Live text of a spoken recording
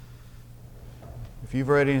If you've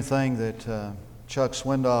read anything that Chuck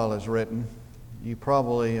Swindoll has written, you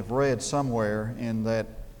probably have read somewhere in that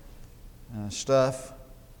stuff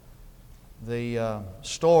the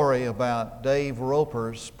story about Dave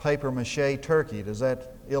Roper's papier-mâché turkey. Does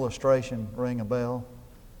that illustration ring a bell?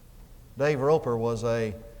 Dave Roper was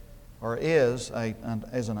is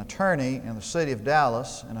an attorney in the city of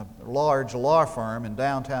Dallas in a large law firm in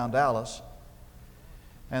downtown Dallas.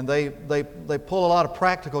 And they pull a lot of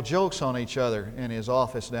practical jokes on each other in his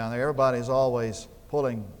office down there. Everybody's always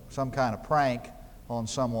pulling some kind of prank on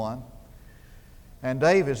someone. And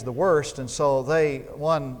Dave is the worst, and so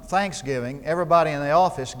one Thanksgiving, everybody in the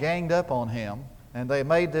office ganged up on him, and they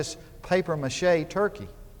made this papier-mâché turkey.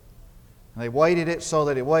 And they weighted it so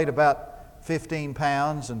that it weighed about 15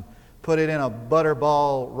 pounds and put it in a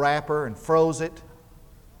butterball wrapper and froze it.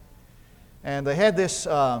 And they had this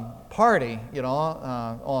party,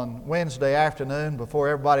 on Wednesday afternoon before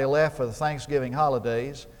everybody left for the Thanksgiving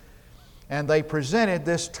holidays. And they presented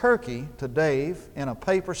this turkey to Dave in a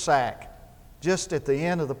paper sack just at the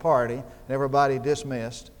end of the party, and everybody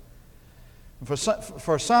dismissed.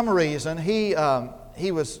 For some reason, he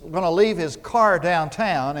was going to leave his car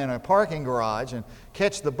downtown in a parking garage and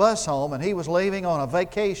catch the bus home, and he was leaving on a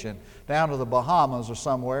vacation down to the Bahamas or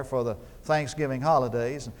somewhere for the Thanksgiving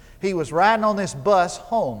holidays. He was riding on this bus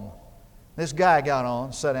home. This guy got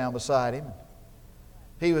on, sat down beside him.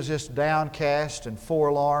 He was just downcast and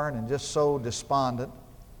forlorn and just so despondent.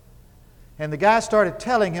 And the guy started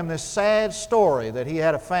telling him this sad story that he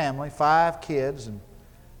had a family, 5 kids, and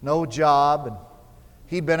no job. And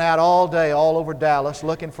he'd been out all day all over Dallas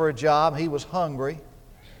looking for a job. He was hungry.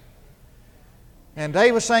 And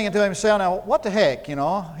Dave was saying to himself, now, what the heck,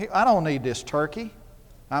 I don't need this turkey.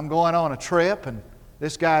 I'm going on a trip, and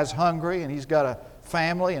this guy's hungry, and he's got a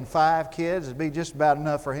family and 5 kids. It'd be just about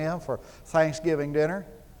enough for him for Thanksgiving dinner.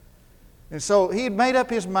 And so he had made up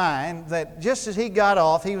his mind that just as he got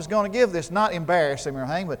off, he was going to give this, not embarrass him or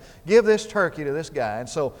anything, but give this turkey to this guy. And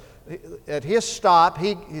so at his stop,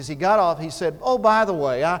 as he got off, he said, oh, by the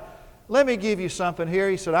way, let me give you something here.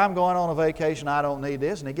 He said, I'm going on a vacation. I don't need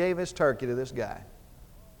this. And he gave his turkey to this guy.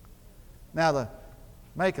 Now, to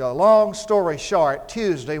make a long story short,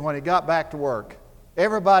 Tuesday when he got back to work,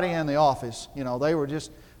 everybody in the office, they were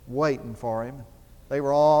just waiting for him. They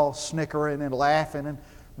were all snickering and laughing and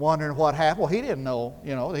wondering what happened. Well, he didn't know,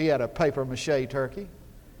 he had a papier-mâché turkey.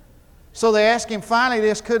 So they asked him, finally, they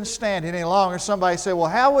just couldn't stand it any longer. Somebody said, well,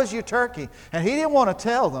 how was your turkey? And he didn't want to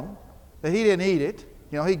tell them that he didn't eat it.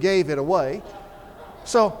 He gave it away.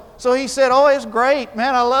 So he said, oh, it's great,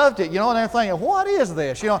 man, I loved it. And they're thinking, what is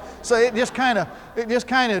this? So it just kind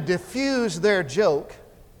of diffused their joke.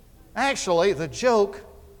 Actually, the joke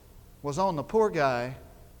was on the poor guy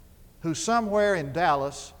who somewhere in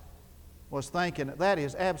Dallas was thinking, that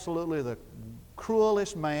is absolutely the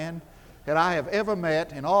cruelest man that I have ever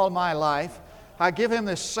met in all my life. I give him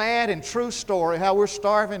this sad and true story, how we're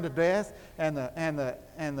starving to death, and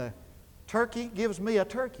the turkey gives me a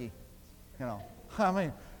turkey.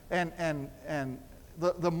 And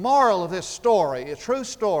the moral of this story, a true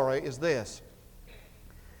story, is this,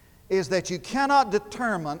 is that you cannot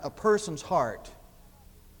determine a person's heart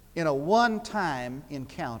in a one-time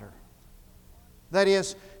encounter. That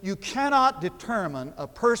is, you cannot determine a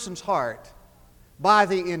person's heart by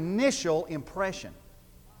the initial impression.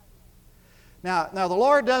 Now the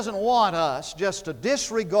Lord doesn't want us just to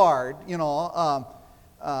disregard,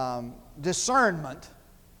 discernment.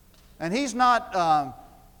 And He's not,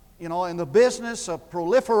 in the business of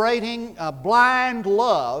proliferating blind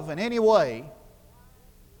love in any way.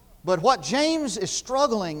 But what James is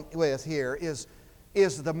struggling with here is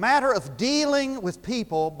the matter of dealing with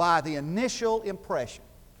people by the initial impression.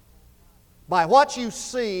 By what you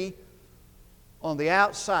see on the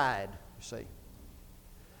outside, you see.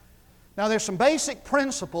 Now there's some basic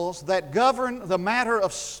principles that govern the matter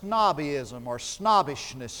of snobbyism or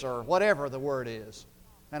snobbishness or whatever the word is.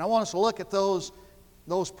 And I want us to look at those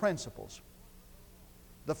principles.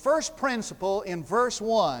 The first principle in verse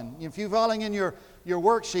 1, if you're following in your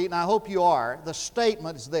worksheet, and I hope you are, the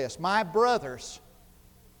statement is this: my brothers,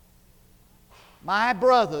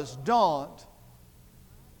 don't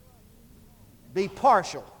be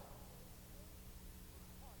partial.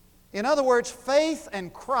 In other words, faith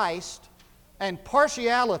and Christ and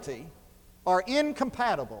partiality are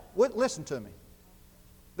incompatible. Listen to me.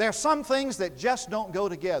 There are some things that just don't go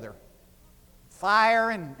together.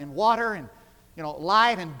 Fire and water, and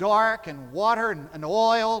light and dark, and water and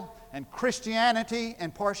oil, and Christianity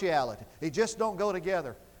and partiality. They just don't go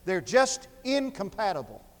together. They're just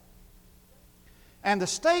incompatible. And the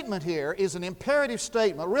statement here is an imperative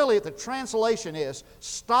statement. Really, the translation is,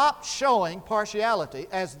 stop showing partiality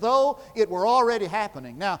as though it were already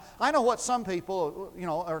happening. Now, I know what some people,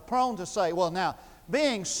 are prone to say, well, now,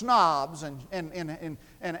 being snobs and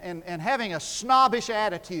having a snobbish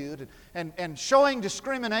attitude and showing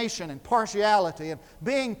discrimination and partiality and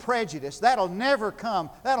being prejudiced, that'll never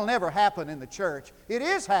happen in the church. It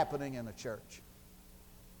is happening in the church.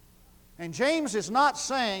 And James is not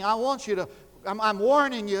saying, I'm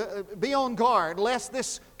warning you, be on guard lest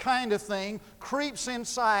this kind of thing creeps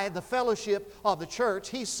inside the fellowship of the church.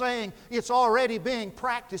 He's saying it's already being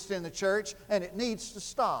practiced in the church and it needs to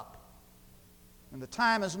stop. And the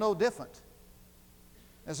time is no different.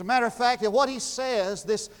 As a matter of fact, what he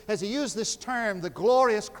says, as he used this term, the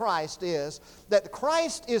glorious Christ, is that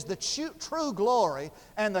Christ is the true glory,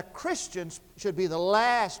 and the Christians should be the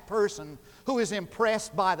last person who is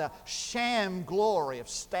impressed by the sham glory of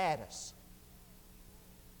status.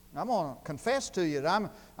 I'm going to confess to you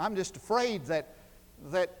that I'm just afraid that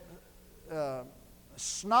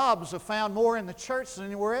snobs are found more in the church than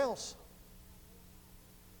anywhere else.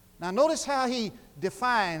 Now notice how he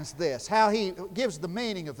defines this, how he gives the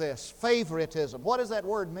meaning of this, favoritism. What does that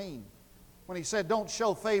word mean? When he said don't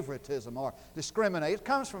show favoritism or discriminate,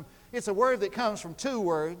 it's a word that comes from two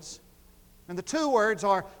words. And the two words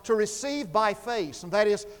are to receive by face, and that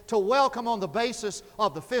is to welcome on the basis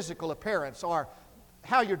of the physical appearance or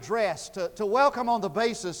how you're dressed, to welcome on the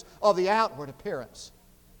basis of the outward appearance.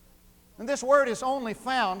 And this word is only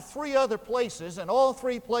found 3 other places, and all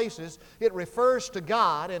 3 places it refers to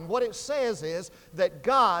God, and what it says is that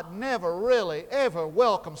God never really ever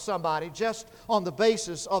welcomes somebody just on the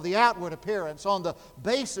basis of the outward appearance, on the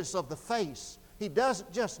basis of the face. He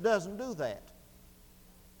just doesn't do that.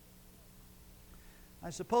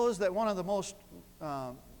 I suppose that one of the most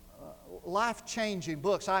life-changing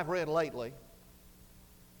books I've read lately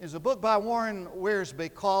is a book by Warren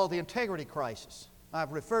Wiersbe called The Integrity Crisis.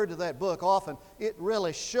 I've referred to that book often. It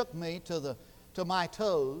really shook me to my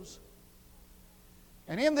toes.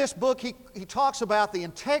 And in this book, he talks about the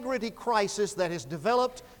integrity crisis that has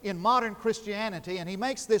developed in modern Christianity, and he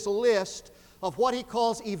makes this list of what he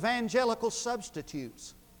calls evangelical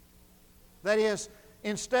substitutes. That is,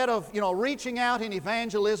 instead of reaching out in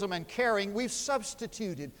evangelism and caring, we've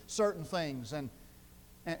substituted certain things. And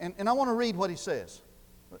I want to read what he says.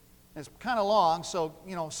 It's kind of long, so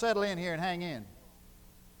settle in here and hang in.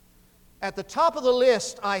 At the top of the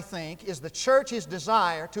list, I think, is the church's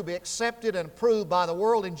desire to be accepted and approved by the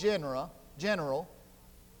world in general,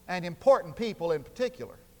 and important people in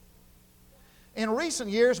particular. In recent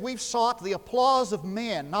years, we've sought the applause of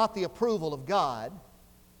men, not the approval of God.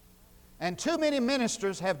 And too many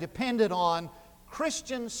ministers have depended on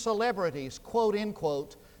Christian celebrities, quote, end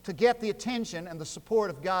quote, to get the attention and the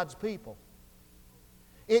support of God's people.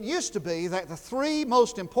 It used to be that the 3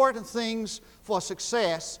 most important things for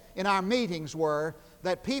success in our meetings were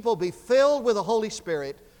that people be filled with the Holy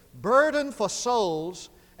Spirit, burdened for souls,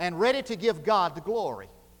 and ready to give God the glory.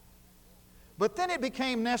 But then it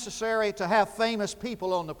became necessary to have famous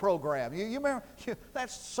people on the program. You remember?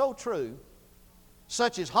 That's so true.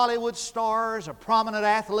 Such as Hollywood stars or prominent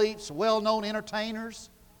athletes, well-known entertainers,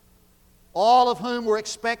 all of whom were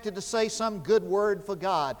expected to say some good word for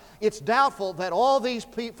God. It's doubtful that all these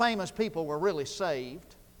famous people were really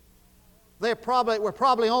saved. We're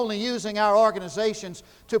probably only using our organizations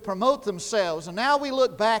to promote themselves, and now we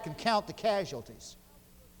look back and count the casualties.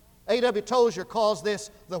 A.W. Tozier calls this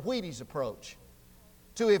the Wheaties approach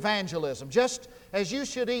to evangelism. Just as you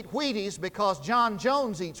should eat Wheaties because John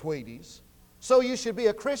Jones eats Wheaties, so you should be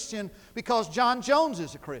a Christian because John Jones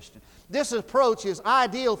is a Christian. This approach is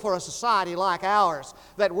ideal for a society like ours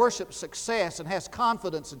that worships success and has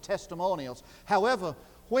confidence and testimonials. However,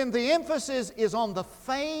 when the emphasis is on the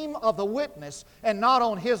fame of the witness and not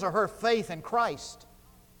on his or her faith in Christ,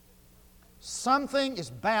 something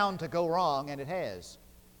is bound to go wrong, and it has.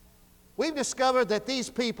 We've discovered that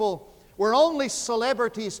these people were only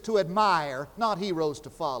celebrities to admire, not heroes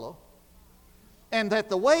to follow. And that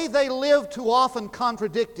the way they lived too often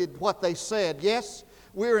contradicted what they said. Yes,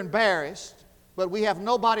 we're embarrassed, but we have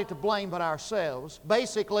nobody to blame but ourselves.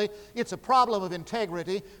 Basically, it's a problem of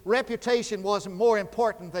integrity. Reputation wasn't more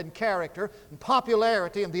important than character, and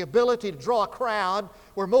popularity and the ability to draw a crowd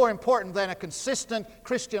were more important than a consistent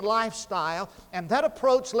Christian lifestyle, and that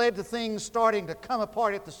approach led to things starting to come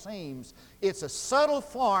apart at the seams. It's a subtle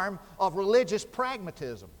form of religious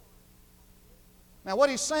pragmatism. Now, what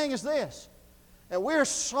he's saying is this: that we're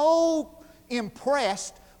so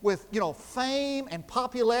impressed with, fame and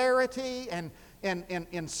popularity and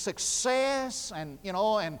success and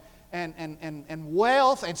and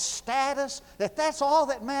wealth and status, that's all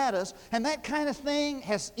that matters. And that kind of thing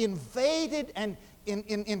has invaded and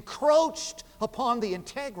encroached upon the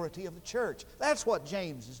integrity of the church. That's what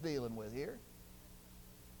James is dealing with here.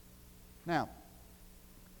 Now,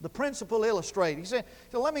 the principle illustrated. He said,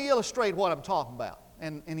 so let me illustrate what I'm talking about.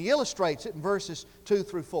 And he illustrates it in verses 2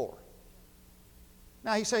 through 4.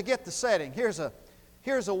 Now he said, get the setting. Here's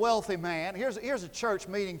a wealthy man. Here's a church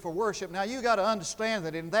meeting for worship. Now you got to understand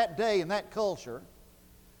that in that day, in that culture,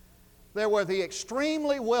 there were the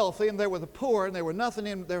extremely wealthy and there were the poor, and there was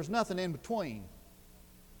nothing in between.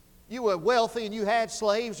 You were wealthy and you had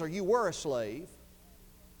slaves, or you were a slave.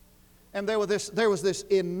 And there was this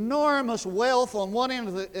enormous wealth on one end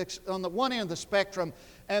of the spectrum,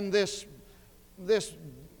 and this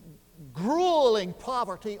grueling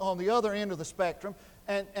poverty on the other end of the spectrum.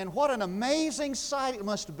 And what an amazing sight it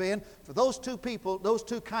must have been for those two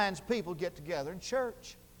kinds of people get together in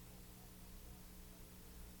church.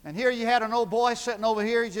 And here you had an old boy sitting over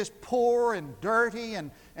here, he's just poor and dirty and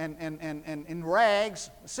in rags.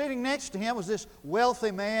 Sitting next to him was this wealthy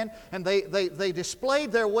man, and they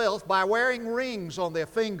displayed their wealth by wearing rings on their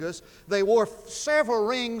fingers. They wore several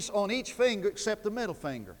rings on each finger except the middle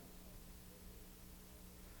finger.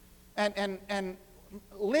 And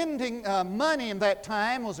lending money in that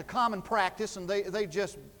time was a common practice, and they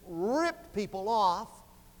just ripped people off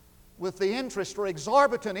with the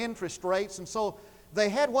exorbitant interest rates. And so they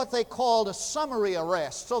had what they called a summary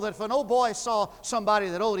arrest, so that if an old boy saw somebody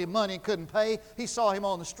that owed him money and couldn't pay, he saw him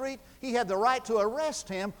on the street, he had the right to arrest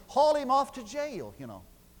him, haul him off to jail,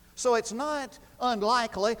 So it's not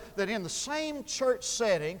unlikely that in the same church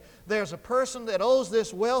setting, there's a person that owes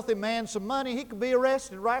this wealthy man some money, he could be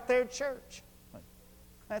arrested right there at church.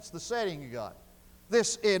 That's the setting you got.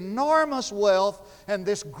 This enormous wealth and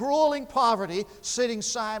this grueling poverty sitting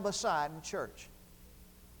side by side in church.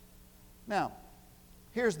 Now,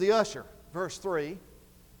 here's the usher, verse 3.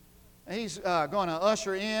 He's going to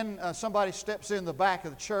usher in. Somebody steps in the back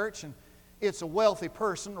of the church, and it's a wealthy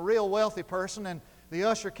person, a real wealthy person, and the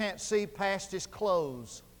usher can't see past his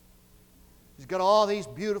clothes. He's got all these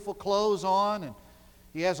beautiful clothes on, and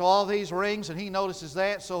he has all these rings, and he notices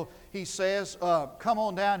that, so he says, come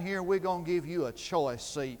on down here, we're going to give you a choice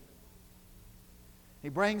seat. He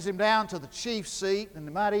brings him down to the chief seat, and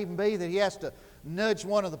it might even be that he has to nudge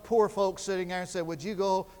one of the poor folks sitting there and say, would you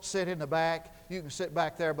go sit in the back? You can sit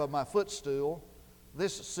back there by my footstool.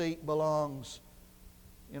 This seat belongs,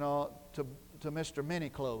 to Mr. Many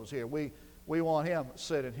Clothes here. We want him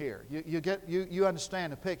sitting here. You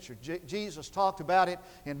understand the picture. Jesus talked about it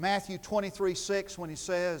in Matthew 23:6 when he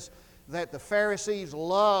says that the Pharisees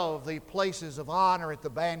love the places of honor at the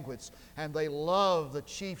banquets, and they love the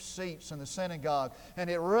chief seats in the synagogue. And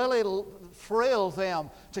it really thrilled them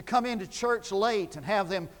to come into church late and have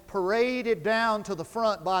them paraded down to the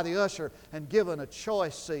front by the usher and given a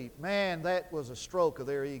choice seat. Man, that was a stroke of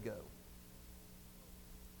their ego.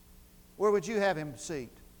 Where would you have him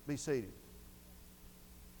be seated?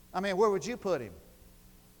 Where would you put him?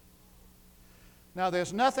 Now,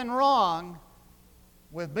 there's nothing wrong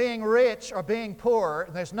with being rich or being poor.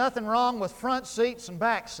 There's nothing wrong with front seats and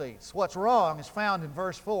back seats. What's wrong is found in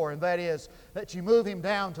verse 4, and that is that you move him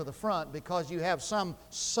down to the front because you have some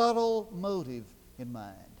subtle motive in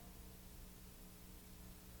mind.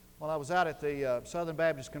 Well, I was out at the Southern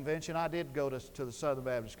Baptist Convention. I did go to the Southern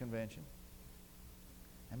Baptist Convention.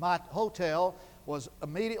 And my hotel was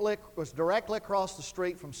directly across the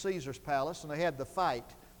street from Caesar's Palace, and they had the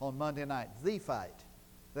fight on Monday night. The fight.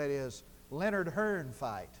 That is, Leonard Hearn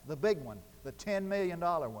fight. The big one. The $10 million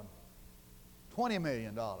one. $20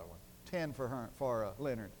 million one. 10 for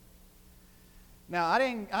Leonard. Now, I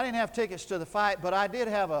didn't have tickets to the fight, but I did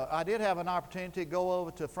have an opportunity to go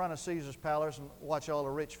over to the front of Caesar's Palace and watch all the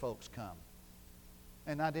rich folks come.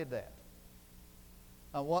 And I did that.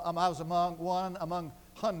 I was among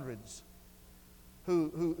hundreds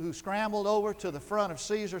who scrambled over to the front of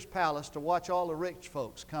Caesar's Palace to watch all the rich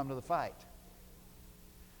folks come to the fight.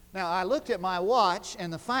 Now, I looked at my watch,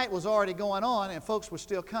 and the fight was already going on, and folks were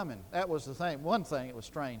still coming. That was the thing. One thing that was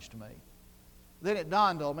strange to me. Then it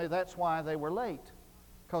dawned on me that's why they were late,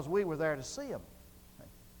 because we were there to see them.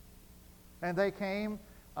 And they came.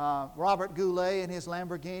 Robert Goulet in his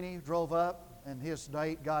Lamborghini drove up, and his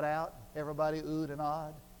date got out. Everybody oohed and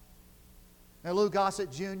awed. And Lou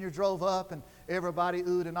Gossett Jr. drove up, and everybody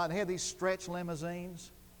oohed and awed. They had these stretch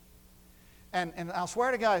limousines. And I'll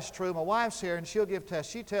swear to God it's true. My wife's here, and she'll give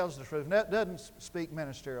test. She tells the truth. Doesn't speak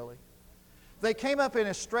ministerially. They came up in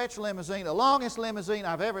a stretch limousine, the longest limousine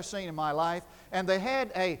I've ever seen in my life, and they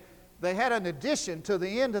had they had an addition to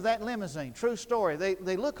the end of that limousine. True story.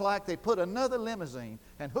 They looked like they put another limousine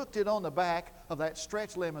and hooked it on the back of that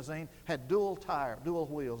stretch limousine, had dual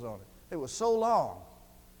wheels on it. It was so long,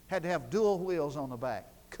 had to have dual wheels on the back.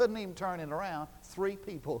 Couldn't even turn it around. 3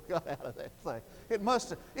 people got out of that thing.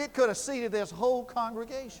 It could have seated this whole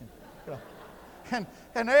congregation. You know.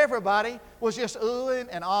 And everybody was just oohing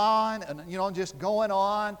and on and, you know, just going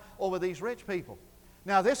on over these rich people.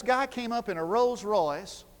 Now, this guy came up in a Rolls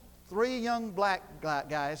Royce. 3 young black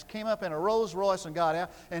guys came up in a Rolls Royce and got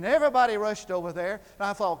out, and everybody rushed over there. And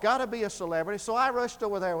I thought, got to be a celebrity, so I rushed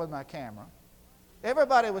over there with my camera.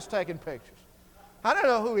 Everybody was taking pictures. I didn't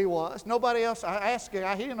know who he was. Nobody else. I asked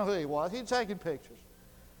him. He didn't know who he was. He'd taking pictures.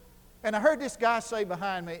 And I heard this guy say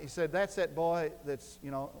behind me, he said, "That's that boy that's,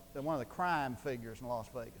 you know, one of the crime figures in Las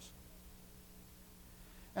Vegas."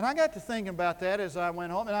 And I got to thinking about that as I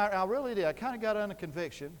went home, and I really did. I kind of got under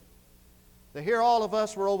conviction that here all of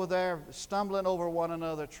us were over there stumbling over one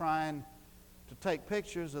another trying to take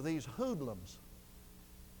pictures of these hoodlums.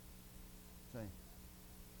 See?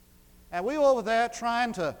 And we were over there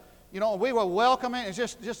trying to, you know, we were welcoming. It's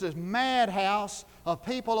just this madhouse of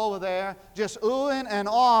people over there just oohing and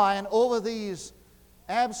awing over these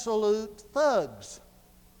absolute thugs.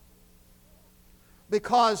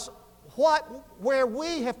 Because where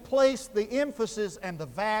we have placed the emphasis and the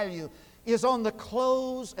value is on the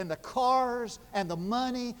clothes and the cars and the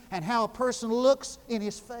money and how a person looks in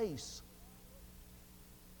his face.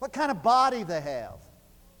 What kind of body they have.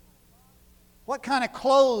 What kind of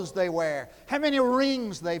clothes they wear. How many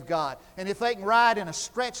rings they've got. And if they can ride in a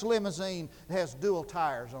stretch limousine that has dual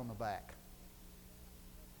tires on the back.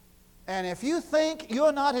 And if you think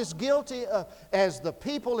you're not as guilty as the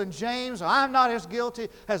people in James, or I'm not as guilty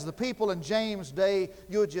as the people in James' day,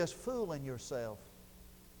 you're just fooling yourself.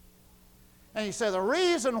 And you say the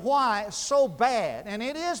reason why it's so bad, and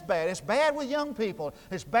it is bad, it's bad with young people,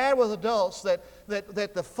 it's bad with adults, that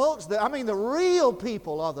the folks, the real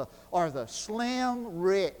people are the slim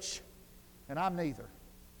rich. And I'm neither.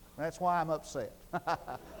 That's why I'm upset.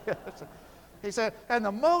 He said, and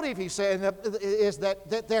the motive, he said, is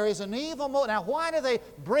that there is an evil motive. Now, why do they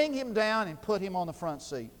bring him down and put him on the front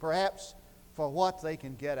seat? Perhaps for what they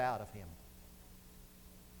can get out of him.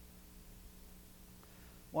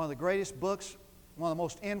 One of the greatest books, one of the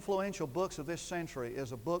most influential books of this century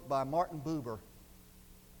is a book by Martin Buber.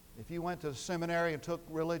 If you went to the seminary and took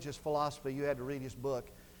religious philosophy, you had to read his book.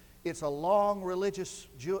 It's a long religious,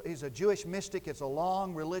 he's a Jewish mystic, it's a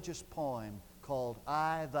long religious poem called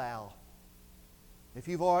I, Thou. If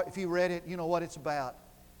you read it, you know what it's about.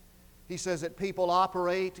 He says that people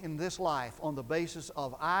operate in this life on the basis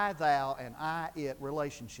of I, Thou, and I, It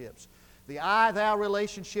relationships. The I-thou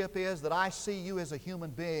relationship is that I see you as a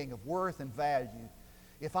human being of worth and value.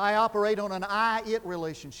 If I operate on an I-it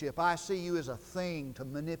relationship, I see you as a thing to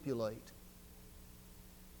manipulate.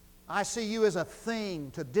 I see you as a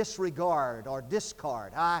thing to disregard or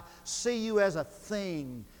discard. I see you as a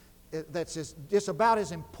thing that's just about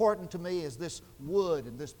as important to me as this wood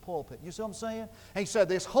and this pulpit. You see what I'm saying? And he said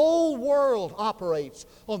this whole world operates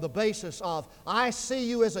on the basis of I see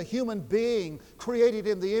you as a human being created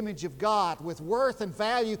in the image of God with worth and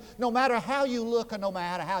value no matter how you look and no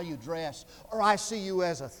matter how you dress. Or I see you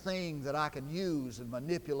as a thing that I can use and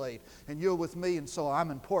manipulate. And you're with me, and so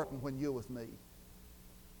I'm important when you're with me.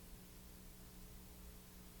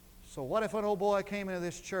 So what if an old boy came into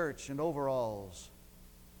this church in overalls?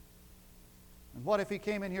 And what if he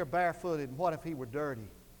came in here barefooted? And what if he were dirty?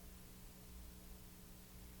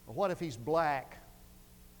 Or what if he's black?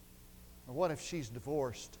 Or what if she's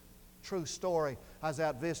divorced? True story. I was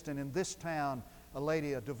out visiting in this town,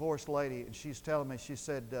 a divorced lady, and she's telling me, she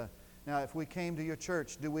said, now if we came to your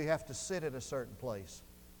church, do we have to sit at a certain place?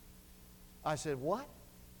 I said, what?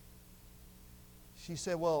 She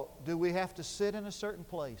said, well, do we have to sit in a certain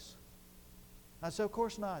place? I said, of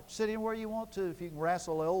course not. Sit anywhere you want to if you can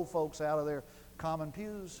wrestle the old folks out of their common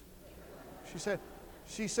pews. She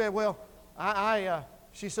said, well,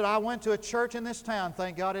 she said, I went to a church in this town.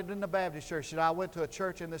 Thank God it isn't a Baptist church. She said, I went to a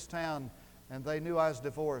church in this town, and they knew I was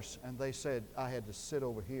divorced, and they said I had to sit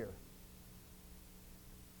over here.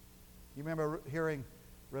 You remember hearing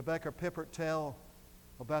Rebecca Pippert tell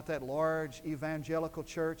about that large evangelical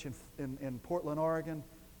church in Portland, Oregon?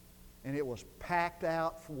 And it was packed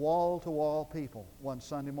out, wall-to-wall people one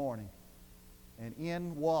Sunday morning. And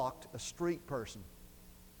in walked a street person.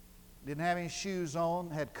 Didn't have any shoes on,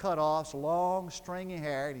 had cut-offs, long, stringy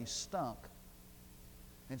hair, and he stunk.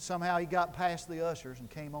 And somehow he got past the ushers and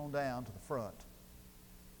came on down to the front.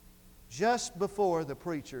 Just before the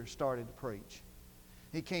preacher started to preach.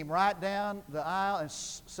 He came right down the aisle and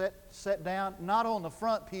sat down, not on the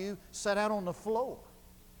front pew, sat out on the floor,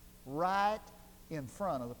 right in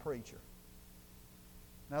front of the preacher.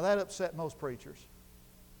 Now that upset most preachers.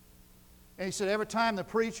 And he said every time the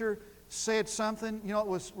preacher said something, it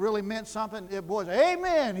was really meant something, it was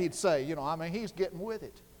amen, he'd say. He's getting with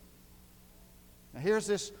it. Now here's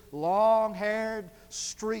this long-haired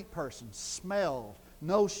street person, smelled,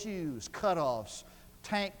 no shoes, cutoffs,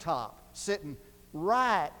 tank top, sitting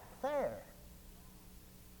right there.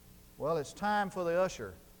 Well, it's time for the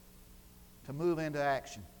usher to move into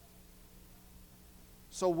action.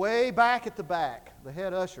 So way back at the back, the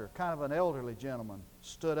head usher, kind of an elderly gentleman,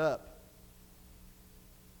 stood up.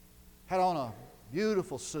 Had on a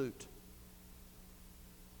beautiful suit,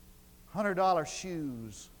 $100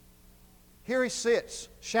 shoes. Here he sits,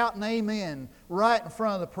 shouting amen, right in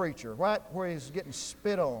front of the preacher, right where he's getting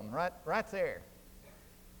spit on, right there.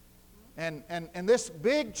 And this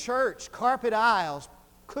big church, carpet aisles,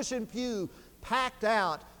 cushion pew, packed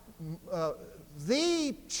out,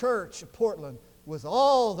 the church of Portland with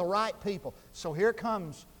all the right people. So here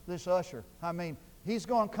comes this usher. He's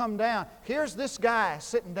going to come down. Here's this guy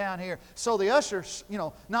sitting down here. So the usher,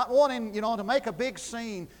 not wanting, to make a big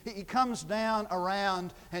scene, he comes down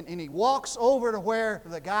around and he walks over to where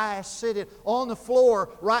the guy is sitting on the floor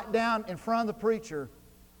right down in front of the preacher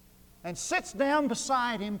and sits down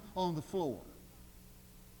beside him on the floor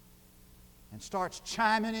and starts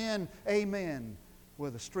chiming in amen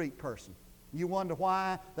with a street person. You wonder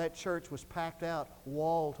why that church was packed out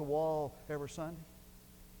wall to wall every Sunday?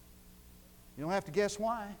 You don't have to guess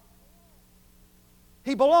why.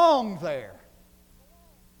 He belonged there.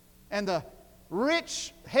 And the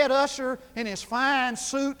rich head usher in his fine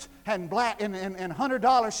suit and black and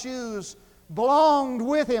 $100 shoes belonged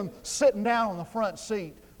with him, sitting down on the front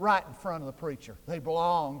seat right in front of the preacher. They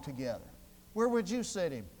belonged together. Where would you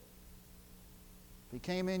sit him? If he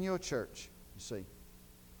came in your church, you see.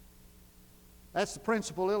 That's the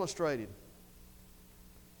principle illustrated.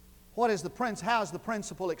 How is the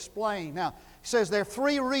principle explained? Now, he says there are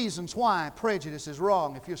 3 reasons why prejudice is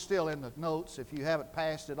wrong. If you're still in the notes, if you haven't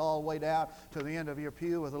passed it all the way down to the end of your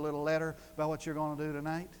pew with a little letter about what you're going to do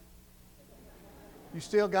tonight. You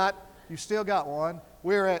still got one.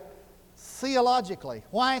 We're at theologically.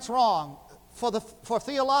 Why it's wrong? For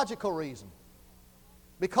theological reason.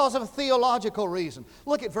 Because of a theological reason.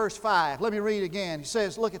 Look at verse 5. Let me read again. He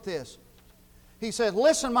says, look at this. He says,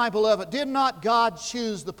 listen, my beloved, did not God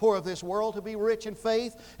choose the poor of this world to be rich in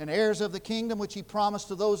faith and heirs of the kingdom which He promised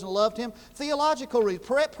to those who loved Him? Theological reason.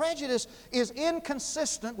 Prejudice is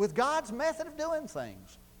inconsistent with God's method of doing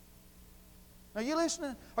things. Are you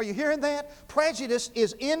listening? Are you hearing that? Prejudice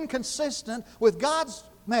is inconsistent with God's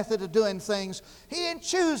method of doing things. He didn't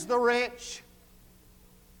choose the rich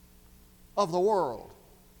of the world.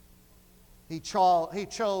 He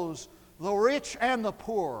chose the rich and the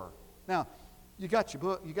poor. Now, you got your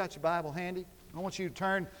book, you got your Bible handy? I want you to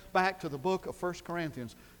turn back to the book of 1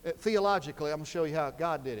 Corinthians. Theologically, I'm going to show you how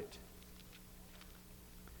God did it.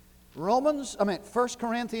 1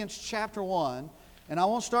 Corinthians chapter 1, and I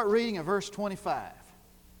want to start reading at verse 25.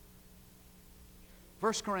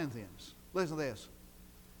 1 Corinthians, listen to this.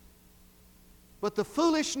 But the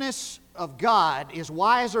foolishness of God is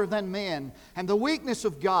wiser than men, and the weakness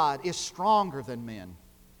of God is stronger than men.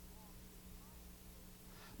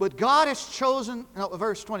 But God has chosen,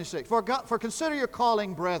 verse 26, for consider your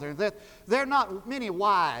calling, brethren, that there are not many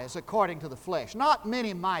wise according to the flesh, not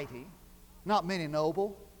many mighty, not many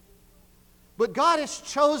noble. But God has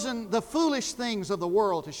chosen the foolish things of the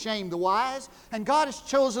world to shame the wise, and God has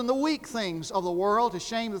chosen the weak things of the world to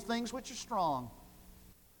shame the things which are strong.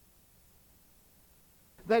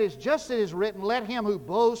 That is, just as it is written, let him who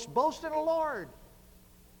boasts, boast in the Lord.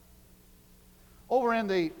 Over in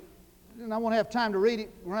the, and I won't have time to read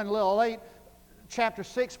it, we're running a little late, chapter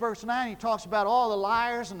 6, verse 9, he talks about all the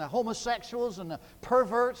liars and the homosexuals and the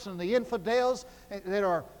perverts and the infidels that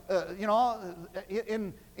are,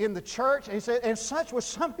 in the church. And he said, and such were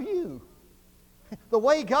some of you. The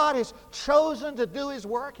way God has chosen to do His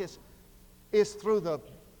work is through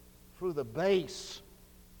the base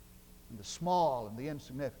and the small and the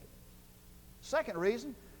insignificant. Second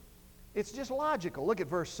reason, it's just logical. Look at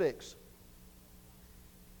verse 6.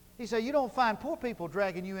 He said, you don't find poor people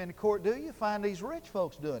dragging you into court, do you? You find these rich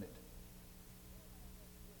folks doing it.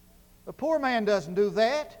 The poor man doesn't do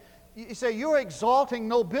that. You say, you're exalting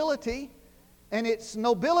nobility, and it's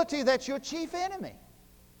nobility that's your chief enemy.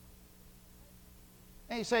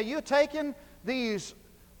 And you say, you're taking these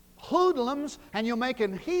hoodlums and you're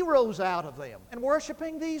making heroes out of them and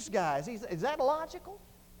worshiping these guys. Is that logical?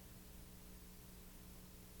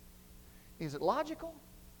 Is it logical?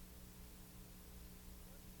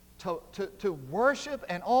 To worship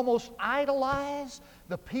and almost idolize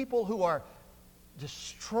the people who are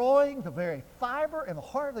destroying the very fiber and the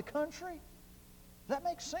heart of the country? Does that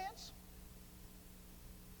make sense?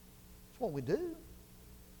 That's what we do.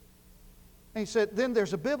 And he said, then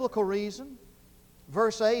there's a biblical reason.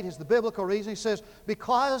 Verse 8 is the biblical reason. He says,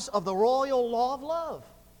 because of the royal law of love.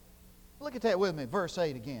 Look at that with me, verse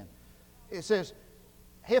 8 again. It says,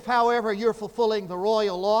 if, however, you're fulfilling the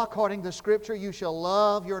royal law according to Scripture, you shall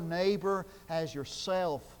love your neighbor as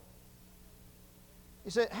yourself.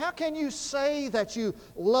 He said, how can you say that you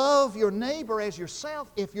love your neighbor as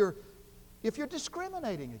yourself if you're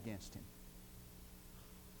discriminating against him?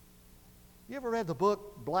 You ever read the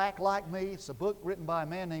book Black Like Me? It's a book written by a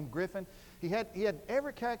man named Griffin. He had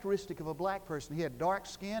every characteristic of a black person. He had dark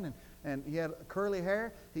skin and he had curly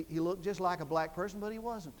hair. He looked just like a black person, but he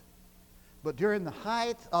wasn't. But during the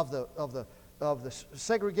height of the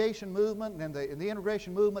segregation movement and the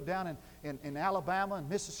integration movement down in Alabama and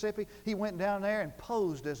Mississippi, he went down there and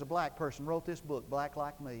posed as a black person, wrote this book, Black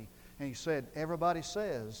Like Me. And he said, everybody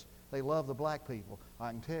says they love the black people. I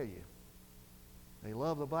can tell you, they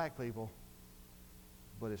love the black people,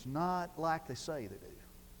 but it's not like they say they do.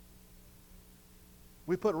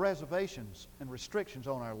 We put reservations and restrictions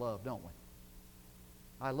on our love, don't we?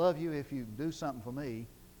 I love you if you do something for me.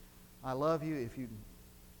 I love you if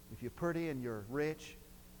you're pretty and you're rich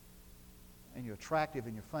and you're attractive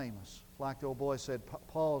and you're famous. Like the old boy said,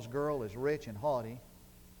 Paul's girl is rich and haughty.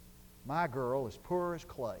 My girl is poor as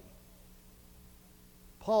clay.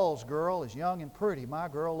 Paul's girl is young and pretty. My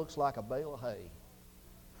girl looks like a bale of hay.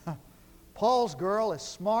 Paul's girl is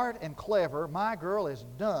smart and clever. My girl is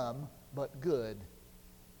dumb but good.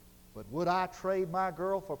 But would I trade my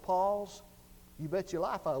girl for Paul's? You bet your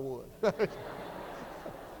life I would.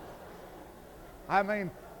 I mean,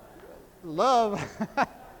 love,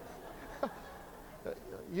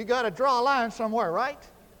 you got to draw a line somewhere, right?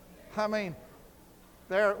 I mean,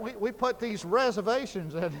 we put these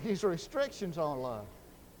reservations and these restrictions on love.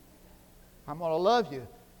 I'm going to love you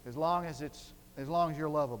as long as you're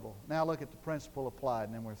lovable. Now look at the principle applied,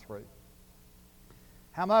 and then we're through.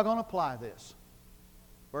 How am I going to apply this?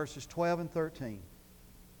 Verses 12 and 13.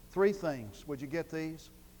 3 things. Would you get these?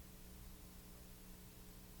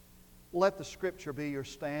 Let the Scripture be your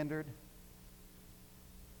standard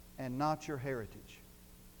and not your heritage.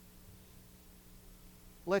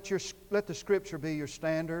 Let the Scripture be your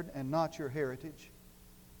standard and not your heritage.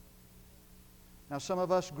 Now, some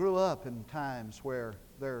of us grew up in times where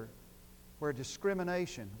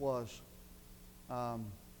discrimination was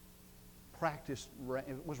practiced,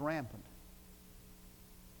 it was rampant.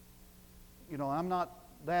 You know, I'm not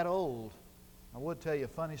that old. I would tell you a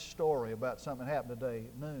funny story about something that happened today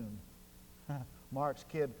at noon. Mark's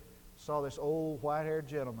kid saw this old white-haired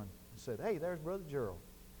gentleman and said, "Hey, there's Brother Gerald."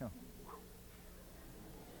 You know,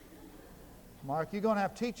 Mark, you're going to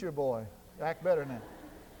have to teach your boy. Act better than that.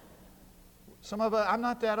 Some of us, I'm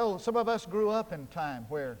not that old. Some of us grew up in a time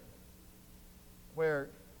where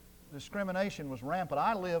discrimination was rampant.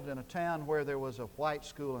 I lived in a town where there was a white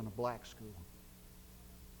school and a black school.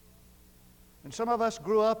 And some of us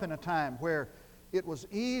grew up in a time where it was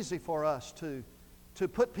easy for us to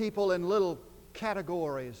put people in little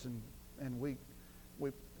categories and we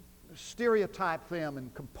stereotype them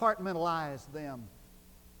and compartmentalize them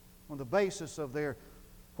on the basis of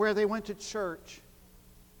where they went to church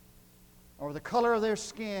or the color of their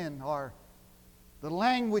skin or the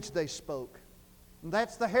language they spoke. And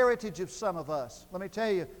that's the heritage of some of us. Let me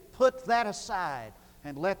tell you, put that aside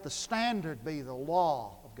and let the standard be the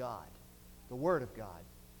law of God, the Word of God.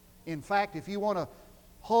 In fact, if you want to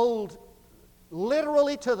hold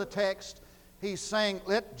literally to the text, he's saying,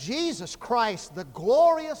 let Jesus Christ, the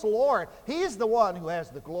glorious Lord, He's the one who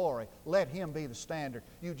has the glory. Let Him be the standard.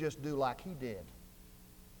 You just do like He did.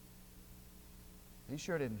 He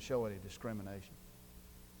sure didn't show any discrimination.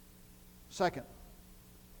 Second,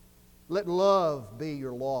 let love be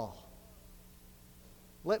your law.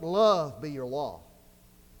 Let love be your law.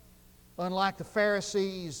 Unlike the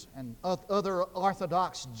Pharisees and other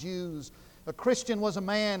Orthodox Jews, a Christian was a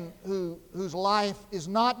man whose life is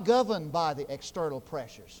not governed by the external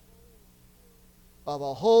pressures of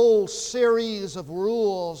a whole series of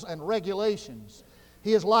rules and regulations.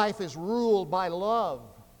 His life is ruled by love.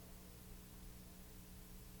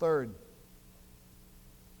 Third,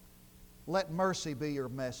 let mercy be your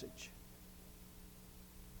message.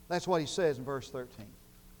 That's what he says in verse 13.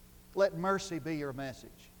 Let mercy be your message.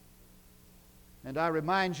 And I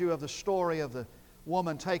remind you of the story of the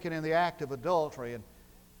woman taken in the act of adultery.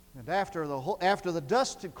 And after the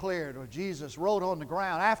dust had cleared, or Jesus wrote on the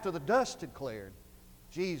ground, after the dust had cleared,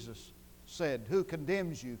 Jesus said, "Who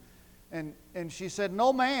condemns you?" And she said,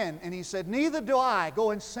 "No man." And He said, "Neither do I.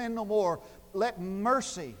 Go and sin no more. Let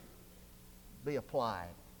mercy be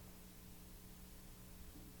applied."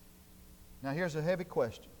 Now here's a heavy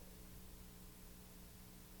question.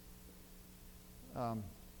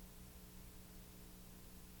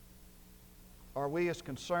 Are we as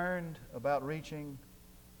concerned about reaching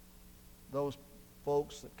those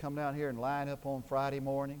folks that come down here and line up on Friday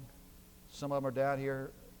morning? Some of them are down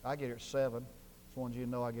here. I get here at 7. It's ones you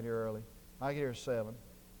know I get here early. I get here at 7.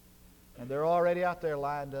 And they're already out there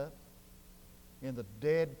lined up. In the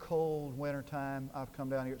dead, cold winter time, I've come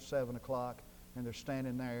down here at 7 o'clock, and they're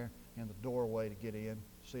standing there in the doorway to get in,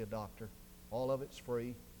 see a doctor. All of it's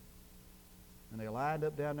free. And they lined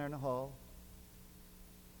up down there in the hall.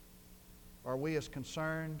 Are we as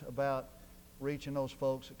concerned about reaching those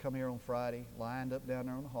folks that come here on Friday, lined up down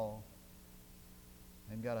there in the hall,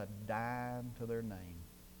 and got a dime to their name,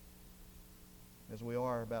 as we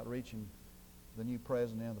are about reaching the new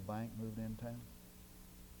president of the bank moved in town?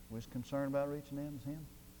 We're as concerned about reaching them as him?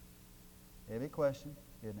 Heavy question,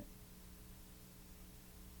 isn't it?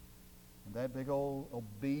 And that big old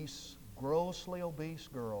obese, grossly obese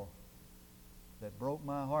girl that broke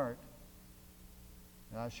my heart,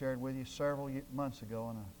 that I shared with you several months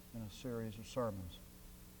ago in a series of sermons,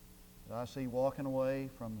 that I see walking away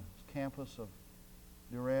from the campus of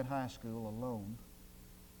Durant High School alone,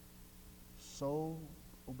 so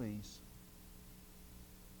obese.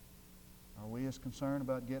 Are we as concerned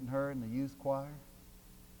about getting her in the youth choir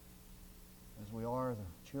as we are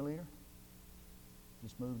the cheerleader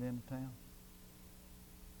just moved into town?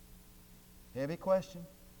 Heavy question.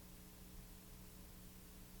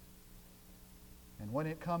 And when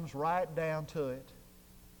it comes right down to it,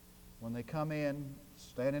 when they come in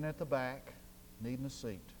standing at the back needing a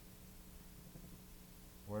seat,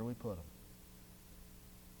 where do we put them?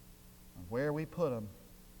 And where we put them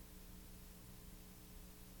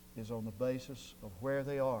is on the basis of where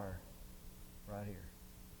they are right here.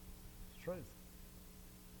 It's the truth.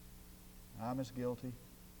 I'm as guilty,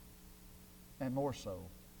 and more so,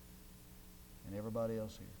 than everybody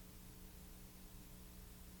else here.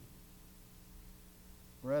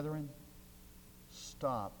 Brethren,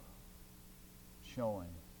 stop showing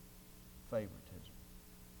favoritism.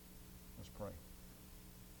 Let's pray.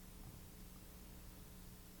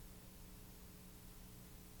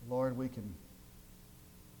 Lord, we can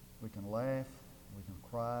laugh, we can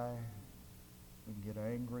cry, we can get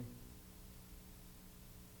angry.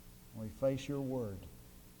 We face your word.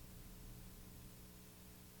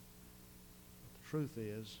 But the truth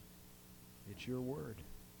is, it's your word.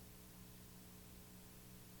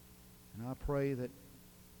 And I pray that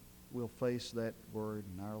we'll face that word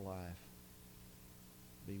in our life.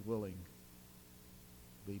 Be willing,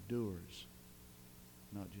 be doers,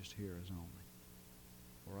 not just hearers only.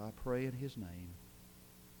 For I pray in His name,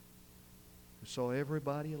 who saw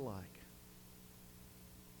everybody alike,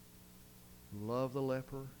 who loved the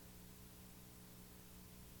leper,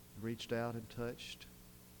 reached out and touched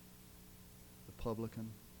the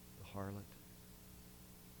publican, the harlot,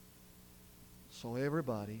 saw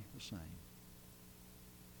everybody the same.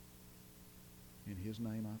 In His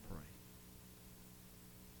name I pray.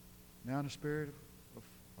 Now in the spirit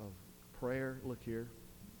of prayer, look here,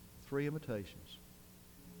 3 invitations.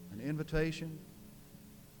 An invitation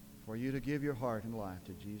for you to give your heart and life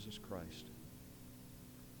to Jesus Christ.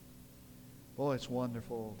 Boy, it's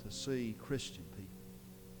wonderful to see Christian people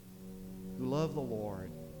who love the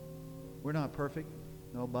Lord. We're not perfect,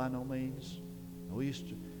 no, by no means.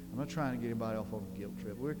 I'm not trying to get anybody off on a guilt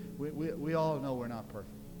trip. We all know we're not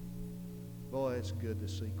perfect. Boy, it's good to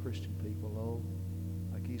see Christian people,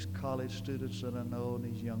 like these college students that I know and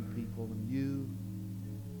these young people and you.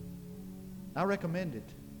 I recommend it.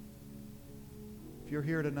 If you're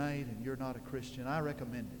here tonight and you're not a Christian, I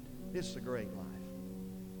recommend it. It's the great life.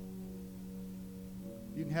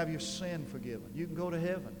 You can have your sin forgiven. You can go to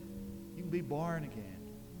heaven. You can be born again.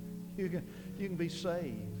 You can be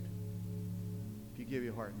saved if you give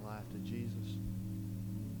your heart and life to Jesus.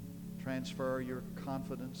 Transfer your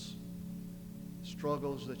confidence,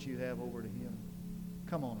 struggles that you have over to Him.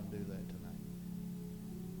 Come on and do that tonight.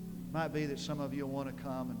 It might be that some of you want to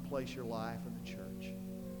come and place your life in the church.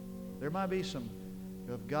 There might be some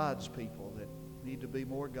of God's people that need to be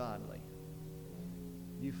more godly.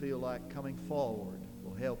 You feel like coming forward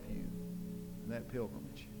will help you in that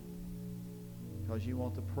pilgrimage, because you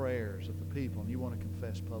want the prayers of the people and you want to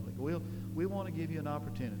confess publicly. We want to give you an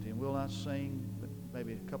opportunity, and we'll not sing but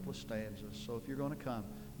maybe a couple of stanzas. So if you're going to come,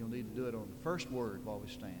 you'll need to do it on the first word while we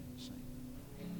stand and sing.